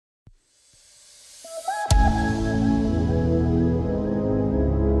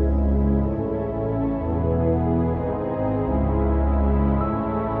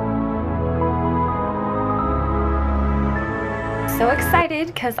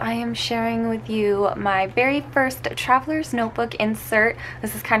excited because I am sharing with you my very first traveler's notebook insert.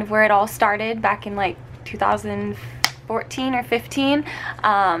 This is kind of where it all started back in like 2014 or 15,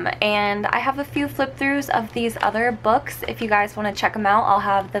 and I have a few flip throughs of these other books. If you guys want to check them out, I'll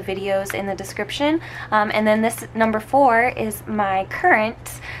have the videos in the description. And then this number 4 is my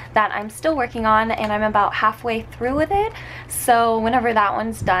current that I'm still working on, and I'm about halfway through with it, so whenever that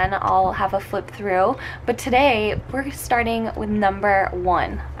one's done I'll have a flip through. But today we're starting with number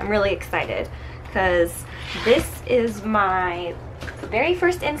 1. I'm really excited because this is my very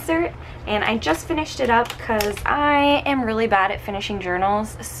first insert, and I just finished it up because I am really bad at finishing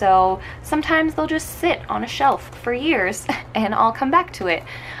journals, so sometimes they'll just sit on a shelf for years and I'll come back to it.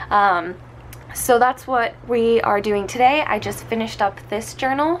 So that's what we are doing today. I just finished up this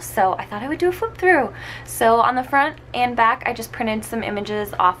journal, so I thought I would do a flip through. So on the front and back I just printed some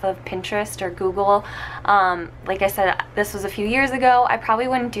images off of Pinterest or Google. Like I said, this was a few years ago. I probably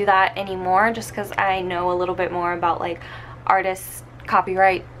wouldn't do that anymore just because I know a little bit more about like artists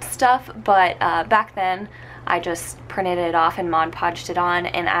copyright stuff, but back then I just printed it off and Mod Podged it on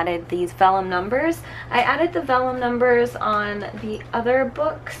and added these vellum numbers. I added the vellum numbers on the other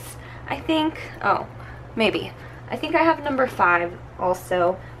books, I think. Oh, maybe. I think I have number 5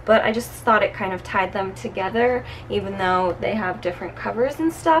 also, but I just thought it kind of tied them together. Even though they have different covers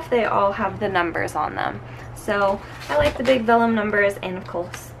and stuff, they all have the numbers on them. So I like the big vellum numbers, and of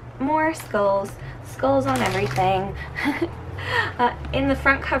course more skulls. Skulls on everything. In the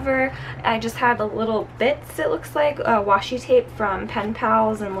front cover I just had a little bits, it looks like washi tape from Pen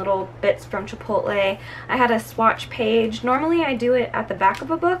Pals and little bits from Chipotle. I had a swatch page. Normally I do it at the back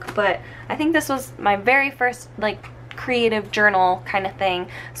of a book, but I think this was my very first like creative journal kind of thing,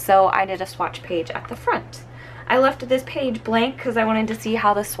 so I did a swatch page at the front. I left this page blank because I wanted to see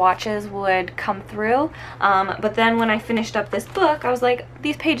how the swatches would come through, but then when I finished up this book I was like,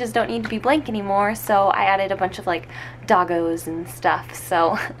 these pages don't need to be blank anymore, so I added a bunch of like doggos and stuff.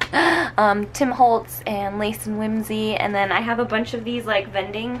 So Tim Holtz and Lace and Whimsy, and then I have a bunch of these like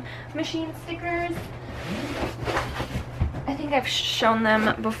vending machine stickers. I think I've shown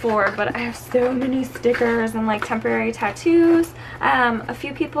them before, but I have so many stickers and like temporary tattoos. A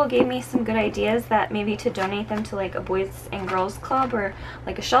few people gave me some good ideas that maybe to donate them to like a boys and girls club or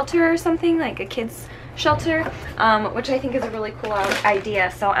like a shelter or something, like a kids shelter, which I think is a really cool idea,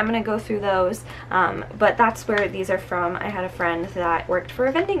 so I'm gonna go through those. But that's where these are from. I had a friend that worked for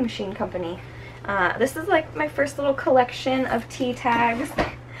a vending machine company. This is like my first little collection of tea tags,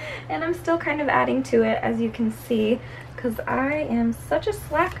 and I'm still kind of adding to it, as you can see, because I am such a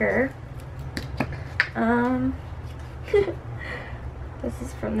slacker. This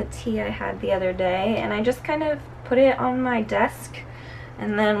is from the tea I had the other day, and I just kind of put it on my desk,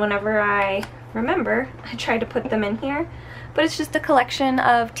 and then whenever I remember I try to put them in here. But it's just a collection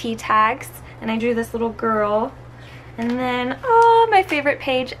of tea tags, and I drew this little girl. And then, oh, my favorite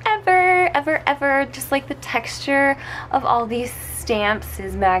page ever, just like the texture of all these stamps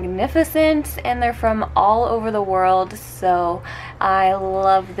is magnificent, and they're from all over the world, so I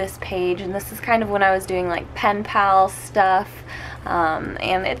love this page. And this is kind of when I was doing like pen pal stuff,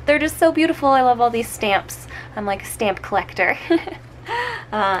 and they're just so beautiful. I love all these stamps. I'm like a stamp collector.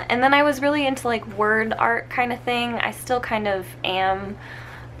 And then I was really into like word art kind of thing. I still kind of am,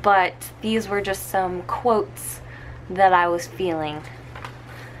 but these were just some quotes that I was feeling.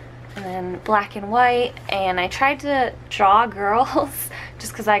 And then black and white, and I tried to draw girls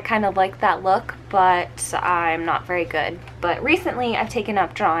just because I kind of like that look, but I'm not very good. But recently I've taken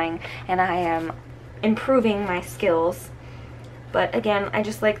up drawing and I am improving my skills. But again, I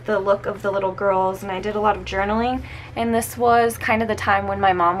just like the look of the little girls, and I did a lot of journaling, and this was kind of the time when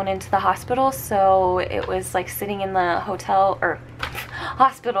my mom went into the hospital, so it was like sitting in the hotel or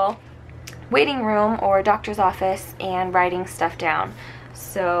hospital waiting room or doctor's office and writing stuff down.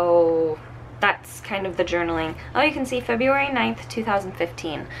 So that's kind of the journaling. Oh, you can see February 9th,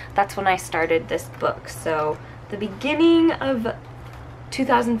 2015. That's when I started this book. So the beginning of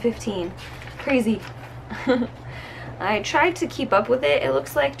 2015. Crazy. I tried to keep up with it. It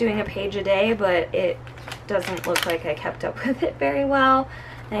looks like doing a page a day, but it doesn't look like I kept up with it very well.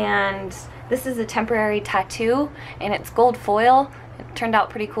 And this is a temporary tattoo, and it's gold foil. It turned out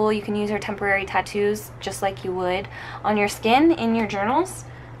pretty cool. You can use your temporary tattoos just like you would on your skin in your journals.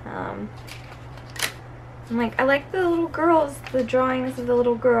 I like the little girls, the drawings of the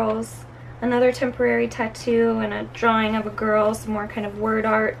little girls. Another temporary tattoo and a drawing of a girl, some more kind of word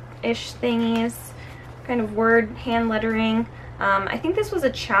art-ish thingies, kind of word hand lettering. I think this was a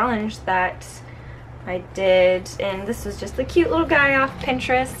challenge that I did, and this was just a cute little guy off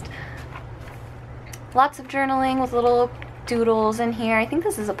Pinterest. Lots of journaling with little doodles in here. I think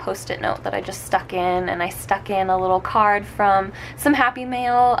this is a post-it note that I just stuck in, and I stuck in a little card from some Happy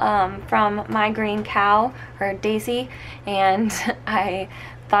Mail from my green cow, or Daisy, and I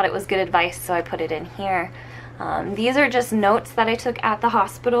thought it was good advice, so I put it in here. These are just notes that I took at the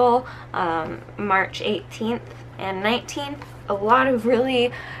hospital March 18th and 19th. A lot of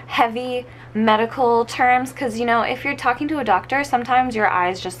really heavy medical terms, because you know, if you're talking to a doctor, sometimes your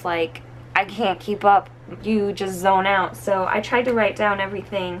eyes just like, I can't keep up, you just zone out. So I tried to write down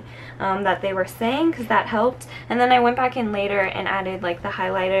everything that they were saying, because that helped. And then I went back in later and added like the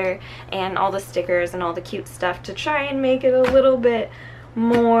highlighter and all the stickers and all the cute stuff to try and make it a little bit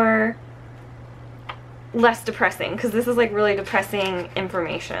more less depressing, because this is like really depressing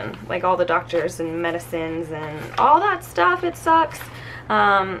information, like all the doctors and medicines and all that stuff. It sucks.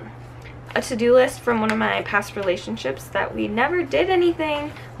 A to-do list from one of my past relationships that we never did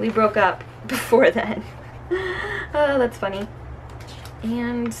anything. We broke up before then. Oh, that's funny.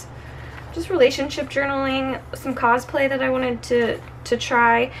 And just relationship journaling, some cosplay that I wanted to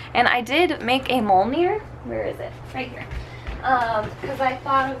try. And I did make a Mjolnir. Where is it? Right here. Because I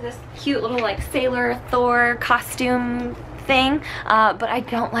thought of this cute little like sailor Thor costume thing, but I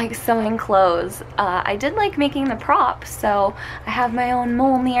don't like sewing clothes. I did like making the prop, so I have my own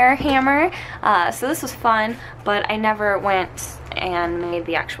Mjolnir hammer, so this was fun, but I never went and made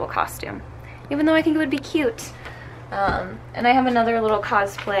the actual costume, even though I think it would be cute. And I have another little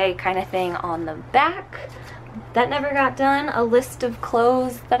cosplay kind of thing on the back that never got done, a list of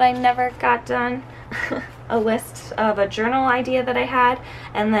clothes that I never got done, a list of a journal idea that I had,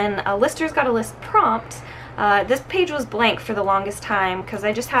 and then a lister's got a list prompt. This page was blank for the longest time because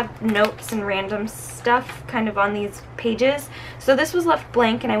I just had notes and random stuff kind of on these pages. So this was left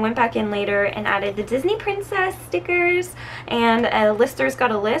blank, and I went back in later and added the Disney Princess stickers, and a lister's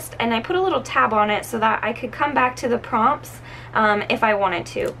got a list, and I put a little tab on it so that I could come back to the prompts if I wanted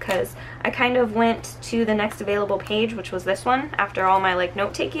to, because I kind of went to the next available page, which was this one, after all my like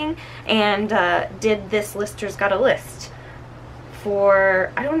note taking, and did this lister's got a list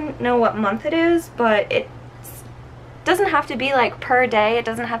for, I don't know what month it is, but it doesn't have to be like per day. It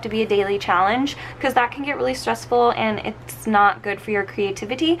doesn't have to be a daily challenge, because that can get really stressful and it's not good for your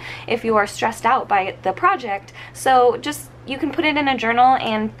creativity if you are stressed out by the project. So just, you can put it in a journal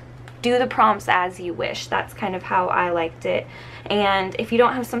and do the prompts as you wish. That's kind of how I liked it. And if you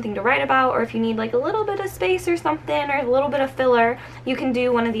don't have something to write about, or if you need like a little bit of space or something, or a little bit of filler, you can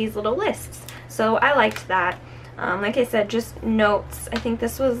do one of these little lists. So I liked that. Like I said, just notes. I think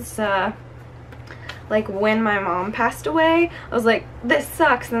this was like when my mom passed away. I was like, this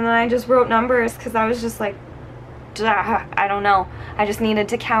sucks, and then I just wrote numbers because I was just like, I don't know, I just needed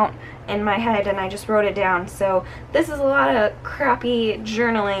to count in my head, and I just wrote it down. So this is a lot of crappy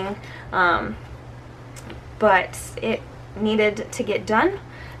journaling, but it needed to get done.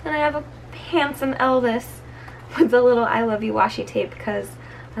 And I have a handsome Elvis with the little I love you washi tape, because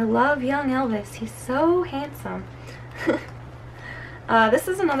I love young Elvis. He's so handsome. This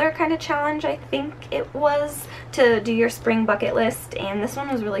is another kind of challenge. I think it was to do your spring bucket list, and this one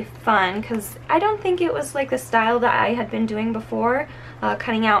was really fun because I don't think it was like the style that I had been doing before,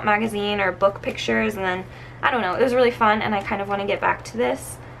 cutting out magazine or book pictures, and then I don't know, it was really fun, and I kind of want to get back to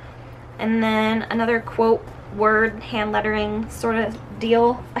this. And then another quote word hand lettering sort of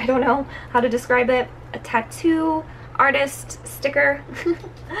deal, I don't know how to describe it, a tattoo artist sticker.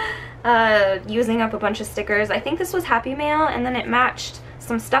 Using up a bunch of stickers. I think this was Happy Mail, and then it matched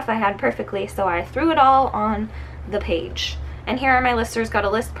some stuff I had perfectly, so I threw it all on the page. And here are my listers got a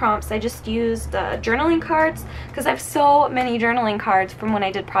list prompts. I just used journaling cards, because I have so many journaling cards from when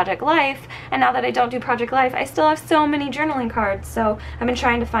I did Project Life, and now that I don't do Project Life, I still have so many journaling cards, so I've been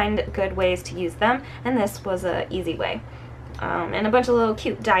trying to find good ways to use them, and this was an easy way. And a bunch of little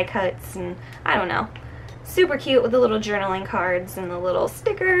cute die cuts, and I don't know. Super cute with the little journaling cards and the little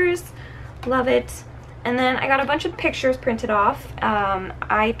stickers. Love it. And then I got a bunch of pictures printed off.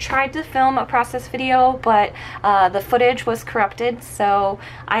 I tried to film a process video, but the footage was corrupted. So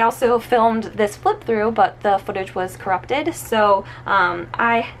I also filmed this flip through, but the footage was corrupted. So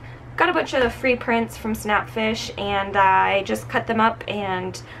I got a bunch of free prints from Snapfish, and I just cut them up,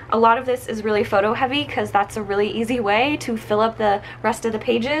 and a lot of this is really photo heavy because that's a really easy way to fill up the rest of the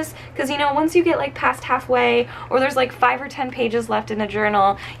pages, because you know, once you get like past halfway, or there's like 5 or 10 pages left in a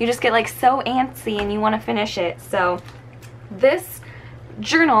journal, you just get like so antsy and you want to finish it. So this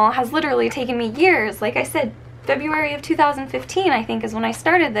journal has literally taken me years, like I said, February of 2015, I think, is when I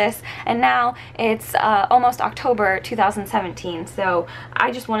started this, and now it's almost October 2017, so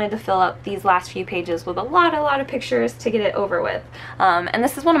I just wanted to fill up these last few pages with a lot of pictures to get it over with. And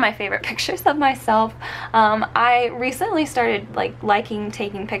this is one of my favorite pictures of myself. I recently started liking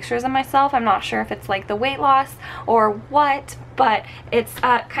taking pictures of myself. I'm not sure if it's like the weight loss or what, but it's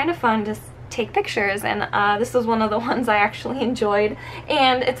kind of fun to take pictures, and this was one of the ones I actually enjoyed,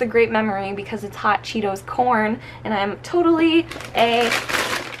 and it's a great memory because it's Hot Cheetos corn, and I'm totally a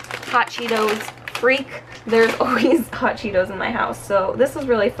Hot Cheetos freak. There's always Hot Cheetos in my house, so this was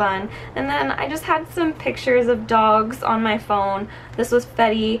really fun. And then I just had some pictures of dogs on my phone. This was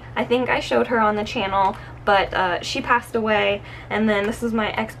Fetty. I think I showed her on the channel, but she passed away. And then this was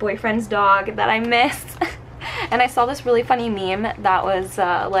my ex-boyfriend's dog that I missed. And I saw this really funny meme that was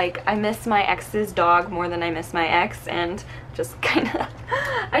like, I miss my ex's dog more than I miss my ex, and just kind of,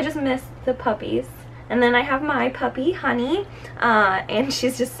 I just miss the puppies. And then I have my puppy, Honey, and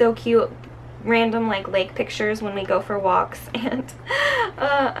she's just so cute. Random lake pictures when we go for walks, and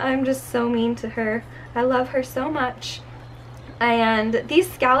I'm just so mean to her. I love her so much. And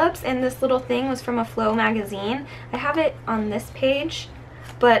these scallops and this little thing was from a Flow magazine. I have it on this page,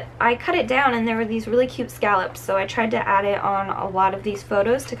 but I cut it down and there were these really cute scallops, so I tried to add it on a lot of these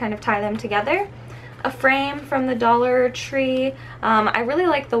photos to kind of tie them together. A frame from the Dollar Tree. I really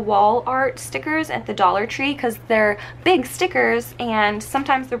like the wall art stickers at the Dollar Tree because they're big stickers and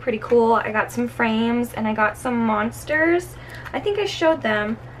sometimes they're pretty cool. I got some frames and I got some monsters. I think I showed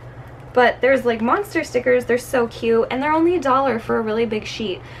them, but there's like monster stickers. They're so cute, and they're only $1 for a really big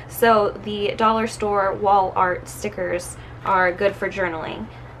sheet. So the dollar store wall art stickers are good for journaling,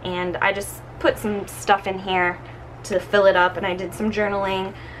 and I just put some stuff in here to fill it up, and I did some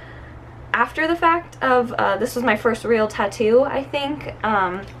journaling after the fact of this was my first real tattoo, I think,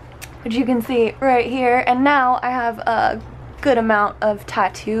 which you can see right here. And now I have a good amount of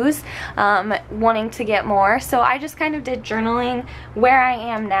tattoos, wanting to get more, so I just kind of did journaling where I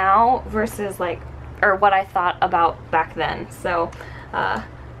am now versus or what I thought about back then. So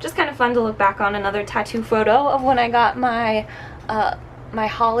just kind of fun to look back on. Another tattoo photo of when I got my my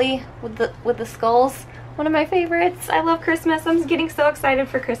holly with the skulls. One of my favorites. I love Christmas. I'm getting so excited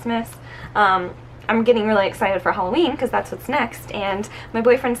for Christmas. I'm getting really excited for Halloween because that's what's next, and my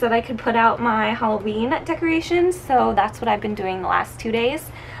boyfriend said I could put out my Halloween decorations, so that's what I've been doing the last 2 days.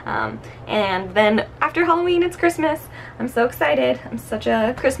 And then after Halloween it's Christmas. I'm so excited. I'm such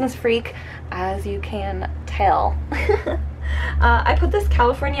a Christmas freak, as you can tell. I put this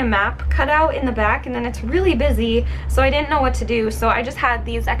California map cut out in the back, and then it's really busy, so I didn't know what to do, so I just had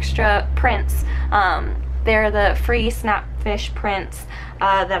these extra prints. They're the free Snapfish prints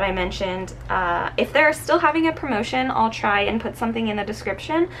that I mentioned. If they're still having a promotion, I'll try and put something in the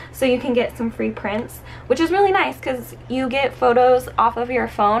description so you can get some free prints, which is really nice because you get photos off of your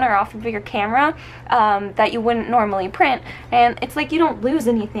phone or off of your camera that you wouldn't normally print, and it's like you don't lose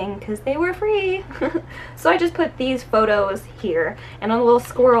anything because they were free. So I just put these photos here and a little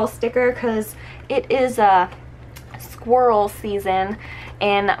squirrel sticker because it is squirrel season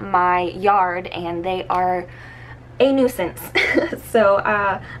in my yard and they are a nuisance. So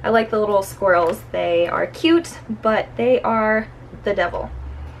I like the little squirrels. They are cute, but they are the devil.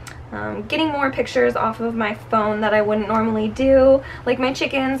 Getting more pictures off of my phone that I wouldn't normally do, like my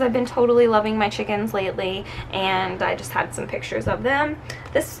chickens. I've been totally loving my chickens lately, and I just had some pictures of them.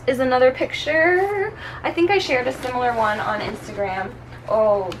 This is another picture. I think I shared a similar one on Instagram.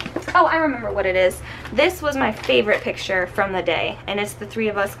 Oh, I remember what it is. This was my favorite picture from the day, and it's the 3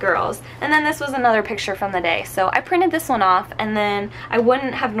 of us girls. And then this was another picture from the day. So I printed this one off, and then I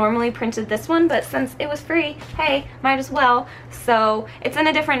wouldn't have normally printed this one, but since it was free, hey, might as well. So it's in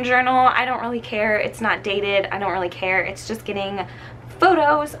a different journal. I don't really care. It's not dated. I don't really care. It's just getting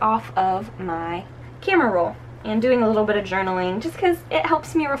photos off of my camera roll and doing a little bit of journaling just because it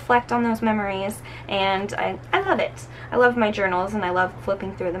helps me reflect on those memories, and I love it. I love my journals and I love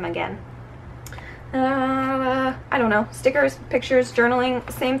flipping through them again. I don't know, stickers, pictures, journaling,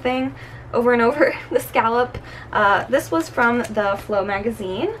 same thing over and over. The scallop, this was from the Flow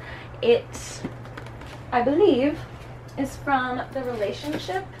magazine. It, I believe, is from the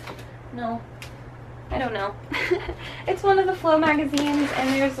relationship. No, I don't know. It's one of the Flow magazines, and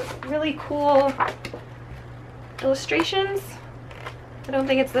there's really cool illustrations. I don't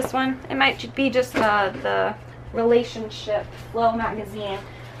think it's this one. It might be just the relationship Flow magazine.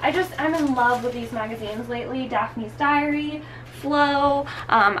 I'm in love with these magazines lately. Daphne's Diary, flow.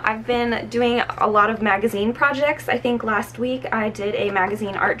 I've been doing a lot of magazine projects. I think last week I did a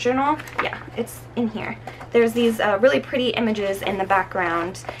magazine art journal. Yeah, it's in here. There's these really pretty images in the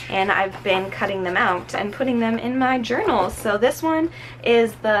background, and I've been cutting them out and putting them in my journals. So this one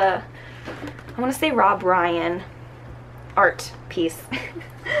is the, I want to say Rob Ryan art piece.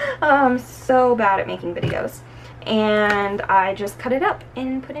 I'm so bad at making videos. And I just cut it up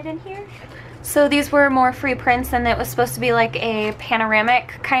and put it in here. So these were more free prints, and it was supposed to be like a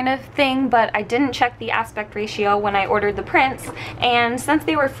panoramic kind of thing, but I didn't check the aspect ratio when I ordered the prints, and since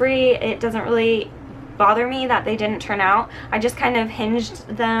they were free, it doesn't really bother me that they didn't turn out. I just kind of hinged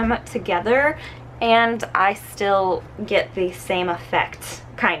them together, and I still get the same effect,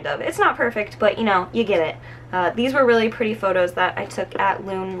 kind of. It's not perfect, but you know, you get it. These were really pretty photos that I took at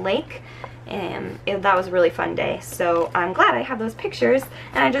Loon Lake, and that was a really fun day, so I'm glad I have those pictures,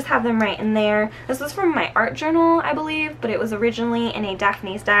 and I just have them right in there. This was from my art journal, I believe, but it was originally in a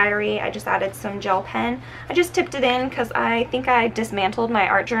Daphne's diary. I just added some gel pen. I just tipped it in because I think I dismantled my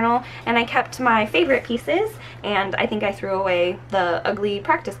art journal, and I kept my favorite pieces, and I think I threw away the ugly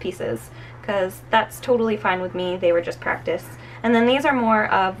practice pieces, because that's totally fine with me. They were just practice. And then these are more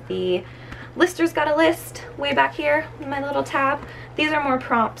of the Lister's Got a List way back here in my little tab. These are more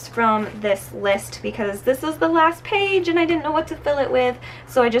prompts from this list because this is the last page and I didn't know what to fill it with,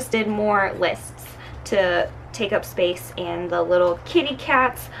 so I just did more lists to take up space. And the little kitty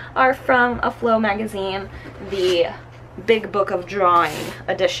cats are from a Flow magazine, the Big Book of Drawing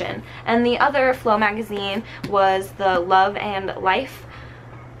edition. And the other Flow magazine was the Love and Life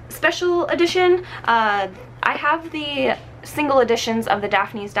special edition. I have the single editions of the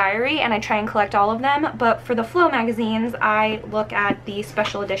Daphne's Diary, and I try and collect all of them, but for the Flow magazines I look at the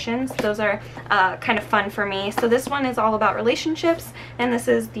special editions. Those are kind of fun for me. So this one is all about relationships, and this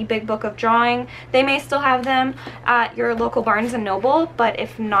is the Big Book of Drawing. They may still have them at your local Barnes & Noble, but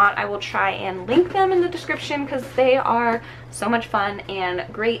if not, I will try and link them in the description because they are so much fun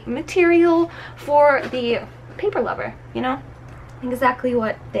and great material for the paper lover, you know? Exactly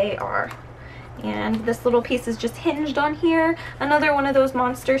what they are. And this little piece is just hinged on here. Another one of those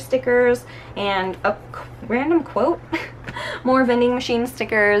monster stickers, and a random quote. More vending machine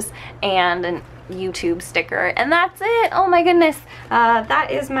stickers, and an YouTube sticker, and that's it. Oh my goodness. That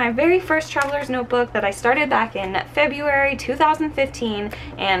is my very first traveler's notebook that I started back in February 2015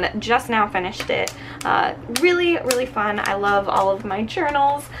 and just now finished it. Really, really fun. I love all of my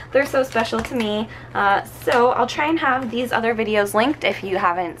journals. They're so special to me. So I'll try and have these other videos linked if you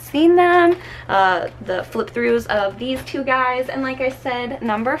haven't seen them. The flip-throughs of these two guys, and like I said,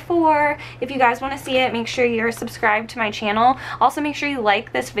 number 4. If you guys want to see it, make sure you're subscribed to my channel. Also, make sure you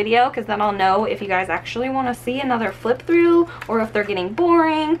like this video because then I'll know if you guys actually want to see another flip through or if they're getting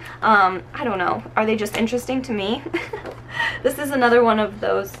boring. I don't know. Are they just interesting to me? This is another one of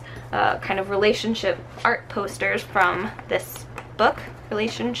those kind of relationship art posters from this book,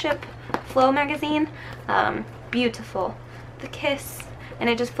 Relationship Flow magazine. Beautiful. The kiss, and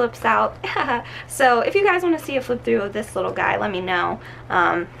it just flips out. So if you guys want to see a flip through of this little guy, let me know.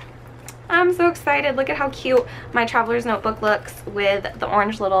 I'm so excited. Look at how cute my traveler's notebook looks with the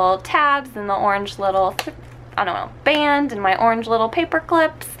orange little tabs and the orange little, I don't know, band and my orange little paper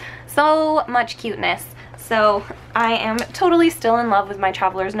clips. So much cuteness. So I am totally still in love with my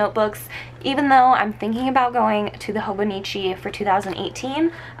traveler's notebooks, even though I'm thinking about going to the Hobonichi for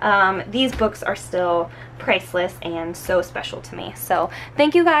 2018. These books are still priceless and so special to me. So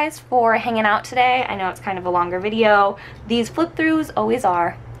thank you guys for hanging out today. I know it's kind of a longer video. These flip throughs always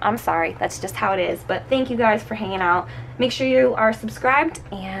are. I'm sorry, that's just how it is, but thank you guys for hanging out. Make sure you are subscribed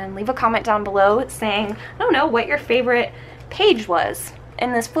and leave a comment down below saying, I don't know, what your favorite page was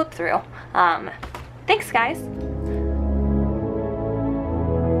in this flip through. Thanks guys.